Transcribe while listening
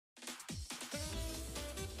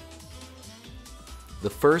The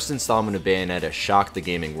first installment of Bayonetta shocked the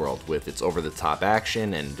gaming world with its over-the-top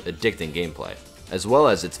action and addicting gameplay, as well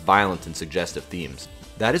as its violent and suggestive themes.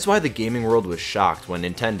 That is why the gaming world was shocked when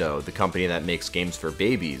Nintendo, the company that makes games for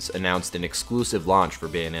babies, announced an exclusive launch for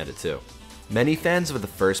Bayonetta 2. Many fans of the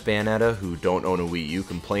first Bayonetta who don't own a Wii U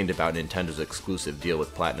complained about Nintendo's exclusive deal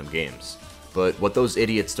with Platinum Games. But what those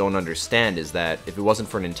idiots don't understand is that if it wasn't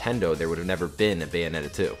for Nintendo, there would have never been a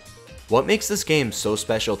Bayonetta 2. What makes this game so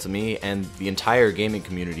special to me and the entire gaming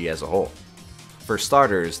community as a whole? For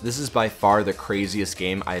starters, this is by far the craziest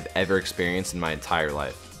game I've ever experienced in my entire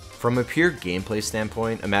life. From a pure gameplay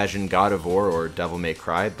standpoint, imagine God of War or Devil May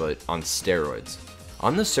Cry, but on steroids.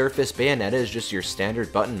 On the surface, Bayonetta is just your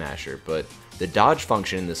standard button masher, but the dodge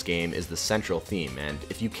function in this game is the central theme, and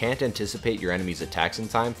if you can't anticipate your enemy's attacks in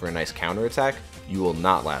time for a nice counterattack, you will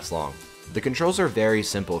not last long. The controls are very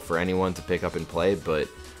simple for anyone to pick up and play, but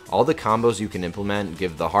all the combos you can implement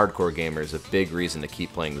give the hardcore gamers a big reason to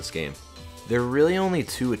keep playing this game. There are really only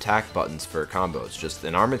two attack buttons for combos, just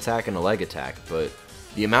an arm attack and a leg attack, but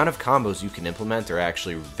the amount of combos you can implement are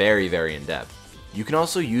actually very in-depth. You can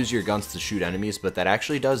also use your guns to shoot enemies, but that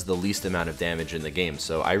actually does the least amount of damage in the game,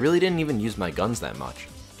 so I really didn't even use my guns that much.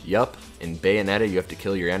 Yup, in Bayonetta you have to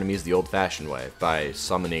kill your enemies the old-fashioned way, by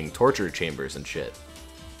summoning torture chambers and shit.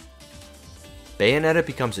 Bayonetta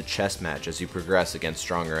becomes a chess match as you progress against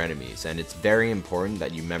stronger enemies, and it's very important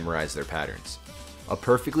that you memorize their patterns. A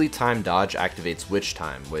perfectly timed dodge activates Witch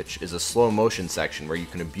Time, which is a slow motion section where you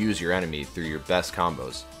can abuse your enemy through your best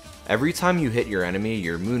combos. Every time you hit your enemy,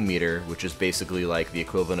 your moon meter, which is basically like the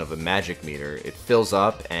equivalent of a magic meter, it fills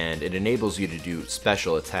up and it enables you to do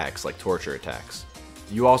special attacks like torture attacks.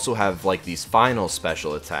 You also have like these final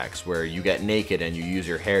special attacks where you get naked and you use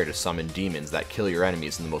your hair to summon demons that kill your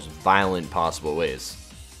enemies in the most violent possible ways.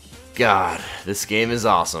 God, this game is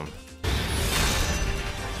awesome.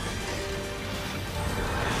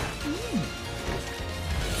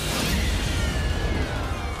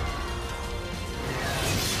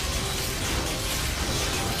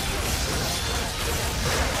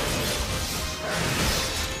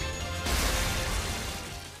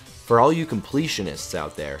 For all you completionists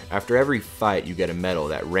out there, after every fight you get a medal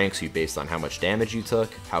that ranks you based on how much damage you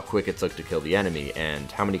took, how quick it took to kill the enemy, and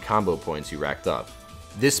how many combo points you racked up.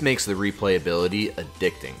 This makes the replayability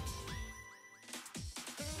addicting.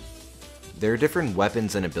 There are different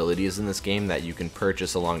weapons and abilities in this game that you can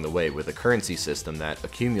purchase along the way with a currency system that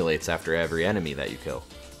accumulates after every enemy that you kill.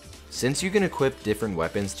 Since you can equip different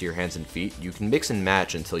weapons to your hands and feet, you can mix and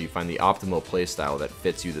match until you find the optimal playstyle that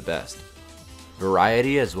fits you the best.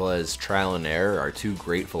 Variety as well as trial and error are two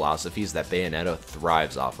great philosophies that Bayonetta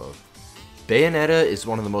thrives off of. Bayonetta is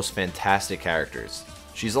one of the most fantastic characters.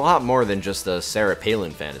 She's a lot more than just a Sarah Palin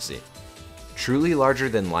fantasy. Truly larger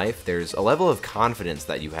than life, there's a level of confidence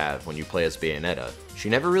that you have when you play as Bayonetta. She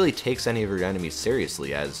never really takes any of her enemies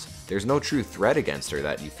seriously, as there's no true threat against her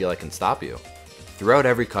that you feel like can stop you. Throughout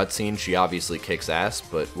every cutscene, she obviously kicks ass,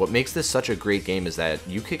 but what makes this such a great game is that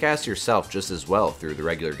you kick ass yourself just as well through the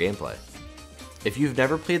regular gameplay. If you've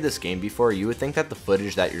never played this game before, you would think that the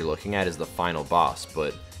footage that you're looking at is the final boss,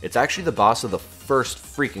 but it's actually the boss of the first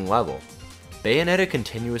freaking level. Bayonetta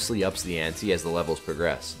continuously ups the ante as the levels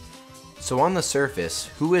progress. So on the surface,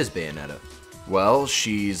 who is Bayonetta? Well,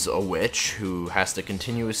 she's a witch who has to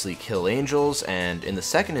continuously kill angels, and in the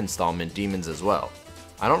second installment, demons as well.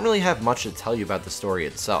 I don't really have much to tell you about the story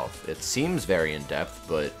itself. It seems very in-depth,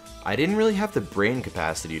 but I didn't really have the brain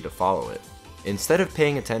capacity to follow it. Instead of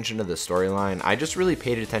paying attention to the storyline, I just really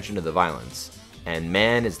paid attention to the violence. And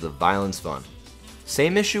man, is the violence fun.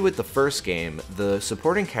 Same issue with the first game, the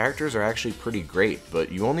supporting characters are actually pretty great,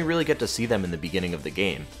 but you only really get to see them in the beginning of the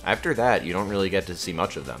game. After that, you don't really get to see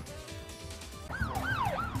much of them.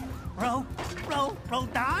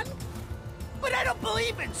 Don? But I don't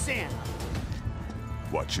believe in Santa!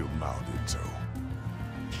 Watch your mouth, Enzo.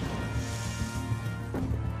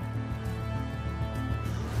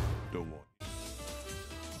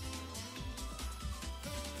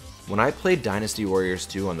 When I played Dynasty Warriors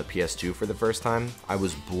 2 on the PS2 for the first time, I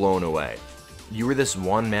was blown away. You were this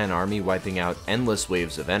one-man army wiping out endless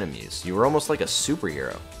waves of enemies. You were almost like a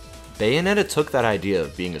superhero. Bayonetta took that idea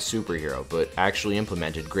of being a superhero, but actually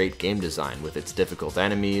implemented great game design with its difficult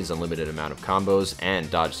enemies, unlimited amount of combos, and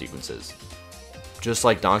dodge sequences. Just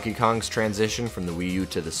like Donkey Kong's transition from the Wii U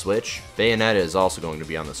to the Switch, Bayonetta is also going to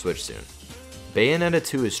be on the Switch soon. Bayonetta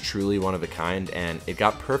 2 is truly one of a kind, and it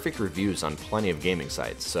got perfect reviews on plenty of gaming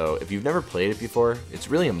sites, so if you've never played it before, it's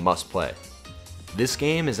really a must-play. This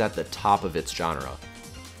game is at the top of its genre.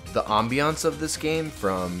 The ambiance of this game,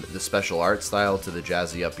 from the special art style to the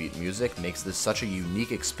jazzy upbeat music, makes this such a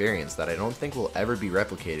unique experience that I don't think will ever be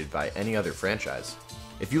replicated by any other franchise.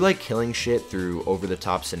 If you like killing shit through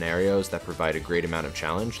over-the-top scenarios that provide a great amount of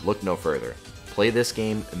challenge, look no further. Play this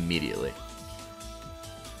game immediately.